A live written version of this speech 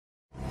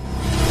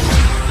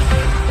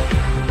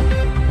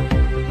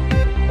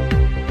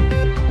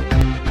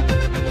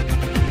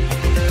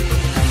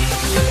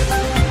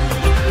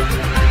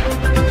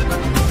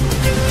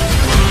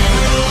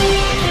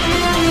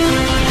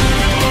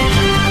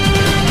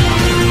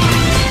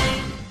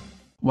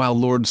While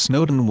Lord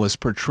Snowdon was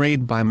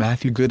portrayed by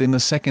Matthew Goode in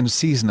the second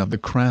season of The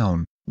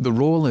Crown, the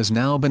role has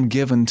now been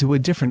given to a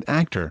different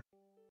actor.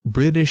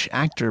 British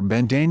actor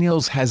Ben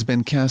Daniels has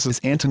been cast as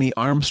Antony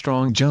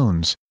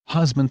Armstrong-Jone's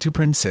husband to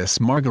Princess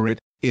Margaret,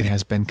 it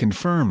has been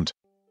confirmed.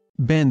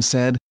 Ben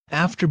said,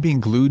 "After being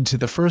glued to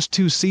the first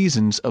 2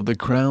 seasons of The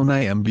Crown,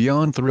 I am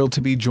beyond thrilled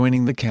to be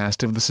joining the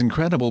cast of this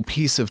incredible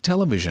piece of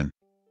television.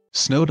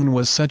 Snowdon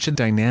was such a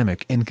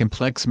dynamic and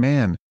complex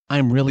man,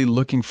 I'm really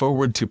looking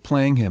forward to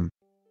playing him."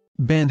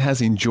 Ben has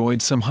enjoyed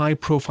some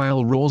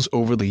high-profile roles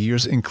over the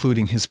years,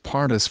 including his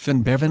part as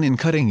Finn Bevan in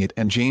Cutting It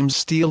and James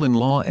Steele in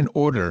Law and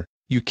Order,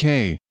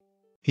 UK.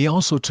 He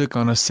also took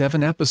on a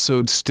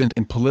 7-episode stint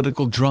in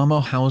political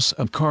drama House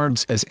of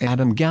Cards as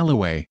Adam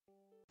Galloway.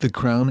 The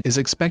Crown is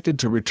expected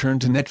to return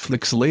to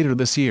Netflix later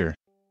this year.